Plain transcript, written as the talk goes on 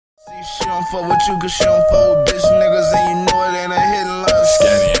She don't fuck with you cause she don't fuck with bitch niggas, and you know it ain't a hidden line.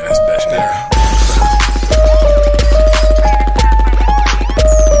 Scanny ass bitch nigga.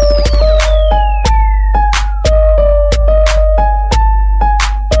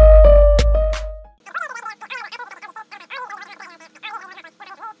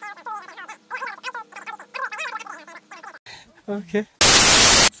 Okay.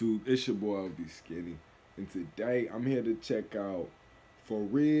 YouTube, it's your boy I'll be Skinny, and today I'm here to check out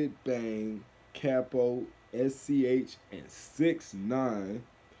Farid, Bang, Capo, SCH, and 6ix 9ine.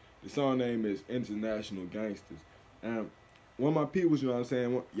 The song name is International Gangsters. And one of my people, you know what I'm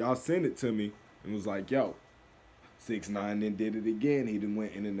saying, y'all sent it to me and was like, yo, 6ix 9ine then did it again. He done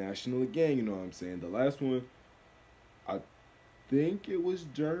went international again, you know what I'm saying. The last one, I think it was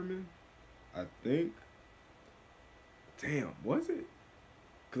German. I think. Damn, was it?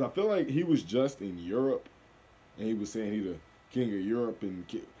 Because I feel like he was just in Europe, and he was saying he the king of Europe, and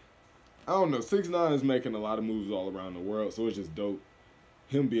I don't know, 6ix 9ine is making a lot of moves all around the world, so it's just dope.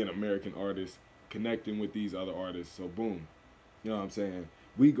 Him being an American artist, connecting with these other artists, so boom. You know what I'm saying?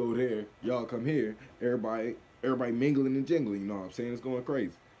 We go there, y'all come here, everybody mingling and jingling, you know what I'm saying? It's going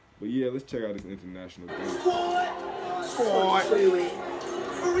crazy. But yeah, let's check out this international game. Squad!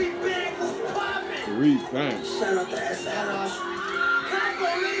 Farid Bang was poppin'! Farid Bang. Shout out to SCH.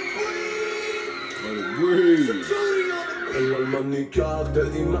 El alma nikach, der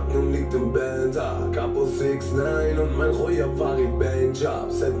die Magnum liegt im Band. Capo 6ix 9ine und mein Royer Farid Bang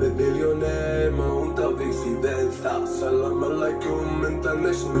Job. Set mit Millionär, immer unterwegs wie Weltstars. Salam alaikum,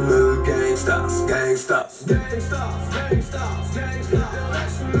 international Gangsters, Gangsters, Gangsters, Gangsters, Gangsters,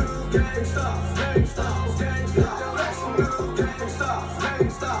 international Gangsters, Gangsters, Gangsters, international Gangsters,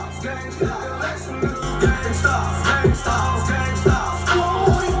 Gangsters, Gangsters, international Gangsters, Gangsters, Gangsters.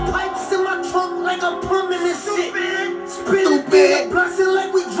 All these pipes in my trunk like I'm pumping this shit. Spinning, blasting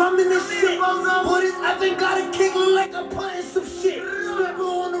like we drumming this shit. But his effing got a kick, look like I'm punting some shit. Snapper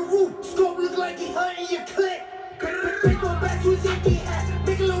on the roof, scope look like he hunting your clip. Pick my back to his Yankee hat,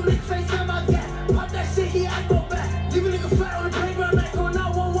 make a little nigga face on my gap. Pop that shit, he I go back. Leave a nigga flat on the playground, like going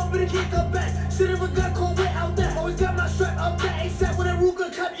out 1-1, but he can't come back. Shit if a gun cold way out there. Always got my strap up that ASAP with that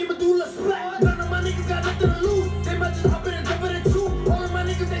Ruger clap, your medulla splat. None of my niggas got nothing to lose. They might just hop in and jump in the two. All of my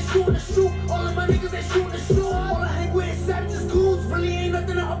niggas they shootin' the shoot. All of my niggas they shootin' the shoot. All I hang with is savages, goons. Really ain't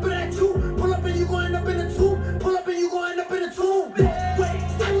nothing to up in that too. Pull up and you gon' end up in the tomb. Pull up and you gon' end up in the tomb. Wait,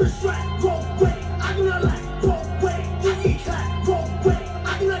 stay with the strap. Roll, wait, I do not like. Roll, wait, you get clap. Roll, wait,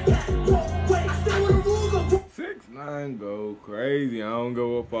 I do not cat. Roll, wait, I stay with a Ruger. 6ix 9ine go crazy. I don't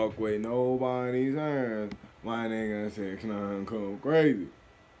go a fuck with nobody's hands. My nigga 6ix 9ine go crazy.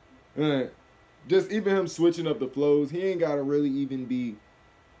 And just even him switching up the flows, he ain't gotta really even be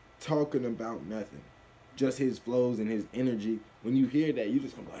talking about nothing. Just his flows and his energy. When you hear that, you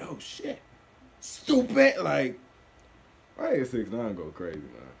just gonna be like, oh shit. Stupid. Like, why is 6ix 9ine go crazy,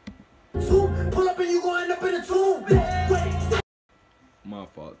 man? Pull up and you gon' end up in the tomb. Wait, my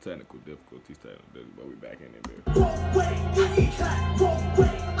fault, technical difficulties, but we back in there, baby. Wait, you get clap. Wait,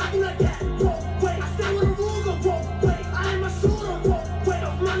 I do not cat. Wait, I stay with a Ruger. Wait, I am a shooter. Wait,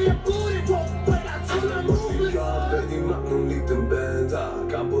 off money and booty. Wait, I told her to move. Der die Magnum liegt im Band.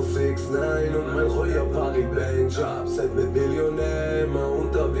 Capo 6ix 9ine und mein Royer Farid Bang Job. Set mit Millionär, immer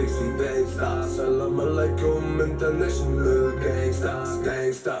unterwegs wie Weltstars. Salam alaikum, international Gangsters,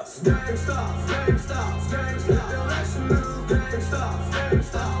 Gangsters, Gangsters, Gangsters, Gangsters, international Gangsters,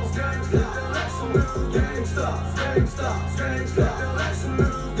 Gangsters, Gangsters, international Gangsters, Gangsters, Gangsters,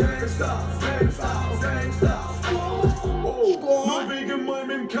 international Gangsters, Gangsters, Gangsters. Nur wegen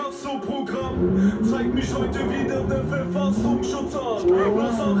meinem Casso-Programm zeigt mich heute wieder der Verfassungsschutz an.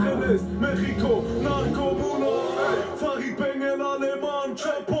 Los Angeles, Mexiko, Narco, Muna, Farid Bang, el Alemann,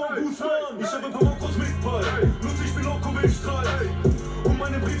 Capo, Guzman. Ich habe Marokos mitbei, nutze ich Biloko will Streit. Und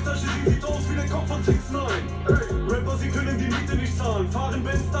meine Brieftasche, die sieht aus wie der Kopf von 6ix 9ine. Rapper, sie können die Miete nicht zahlen. Fahren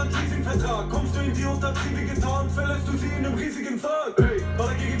Benz, dann Leasingvertrag. Kommst du in die Untertriebe getan, verlässt du sie in einem riesigen Saal.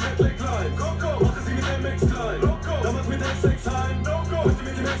 Baller gegen Jetlag klein, mache sie mit MX klein. Damals mit SCH, heute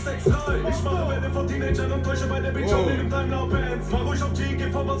mit dem SCX 3. Ich mache Welle von Teenagern und täusche bei der Bitch auf neben Timeline-Bands. Mach ruhig auf G,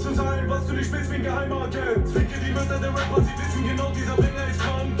 gib vor was zu sein, was du nicht bist wie ein Geheimagent. Ficke die Mütter der Rapper, sie wissen genau, dieser Banger ist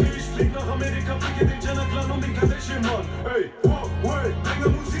krank. Ich flieg nach Amerika, ficke den Jenner-Clan und den Kardashian-Mann. Ey, wow, wait, Banger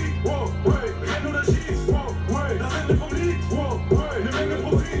Musik, wow, wait, renn oder schieß, wow, wait, das Ende vom Lied, wow, wait, ne Menge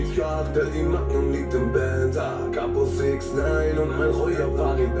Profit. Der die Magnum liegt im Band, Capo 6ix 9ine und mein Royer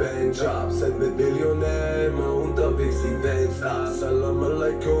Farid Bang Job. Set mit Millionär, immer unterwegs wie Weltstars. Salam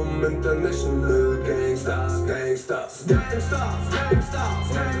alaikum, international Gangsters, Gangsters, Gangsters, Gangsters,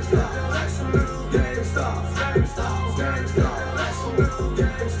 Gangsters, international Gangsters, Gangsters, Gangsters, international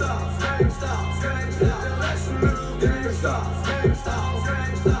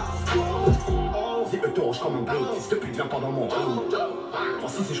Je comme un bloc, fils de pute, viens pas dans mon haut.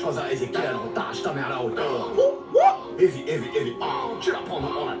 Voici si je cause à Ezekiel, on tâche ta mère à la hauteur. Heavy, heavy, heavy, tu la prends,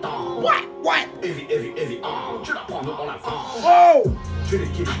 on attend. What? Heavy, heavy, heavy, tu la prends, on attend. Oh! Tu les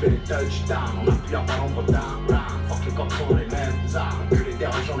kills, je fais les touchdowns, on appuie à pas l'ombre d'un round. Fuck les cops sont les mêmes armes, que les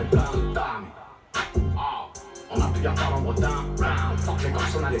terres, j'en ai plein de dames. On appuie à pas l'ombre d'un round, fuck les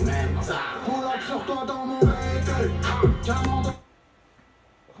cops, on a les mêmes armes. Pull up sur toi dans mon véhicule, diamant de...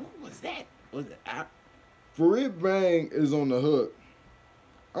 Who was that? Was it Farid Bang is on the hook.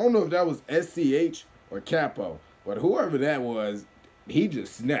 I don't know if that was SCH or Capo, but whoever that was, he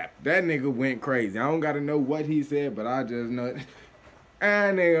just snapped. That nigga went crazy. I don't gotta know what he said, but I just know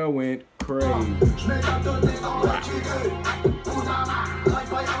that nigga went crazy.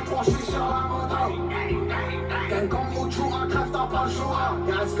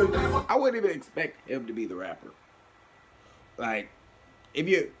 I wouldn't even expect him to be the rapper. Like, if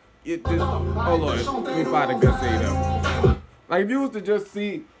you just, oh Lord, let me find a good scene up. Like, if you was to just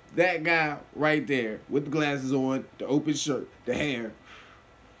see that guy right there with the glasses on, the open shirt, the hair,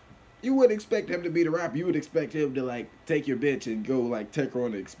 you wouldn't expect him to be the rapper. You would expect him to, like, take your bitch and go, like, take her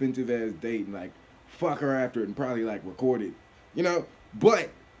on an expensive ass date and, like, fuck her after it and probably, like, record it. You know?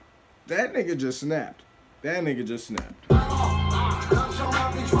 But that nigga just snapped. That nigga just snapped.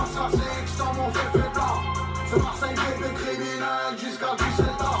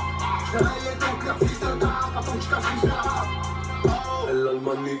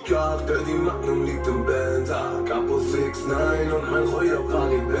 L'Allemagne Karte, die Magnum liegt im Bandtag. Capo 6ix 9ine und mein Heuer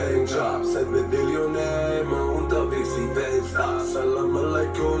Farid Bankjob. Seid mit Millionär immer unterwegs wie Weltstars. Salam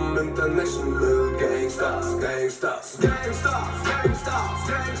alaikum, international Gangsters, Gangsters, Gangsters, Gangsters,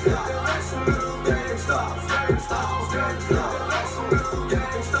 Gangsters, international Gangsters, Gangsters, Gangsters, international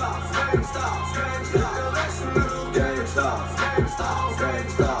Gangsters, Gangsters, Gangsters, international Gangsters, Gangsters,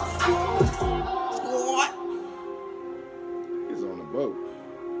 Gangsters. He's on the boat.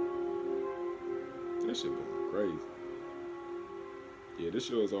 That shit going crazy. Yeah, this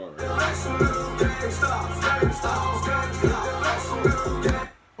show is alright.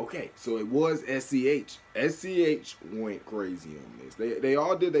 Okay, so it was SCH. SCH went crazy on this. They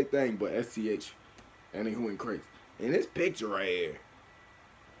all did their thing, but SCH, and they went crazy. And this picture right here,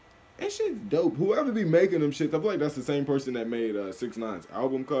 that shit's dope. Whoever be making them shits, I feel like that's the same person that made 6ix 9ine's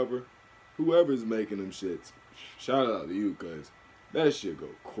album cover. Whoever's making them shits, shout out to you, cause that shit go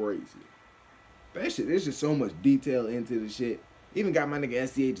crazy. That shit, there's just so much detail into the shit. Even got my nigga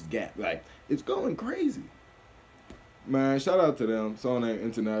SCH's gap. Like, it's going crazy. Man, shout out to them. Song name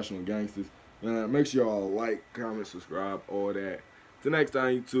International Gangsters. Make sure y'all like, comment, subscribe, all that. Till next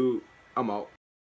time, YouTube, I'm out.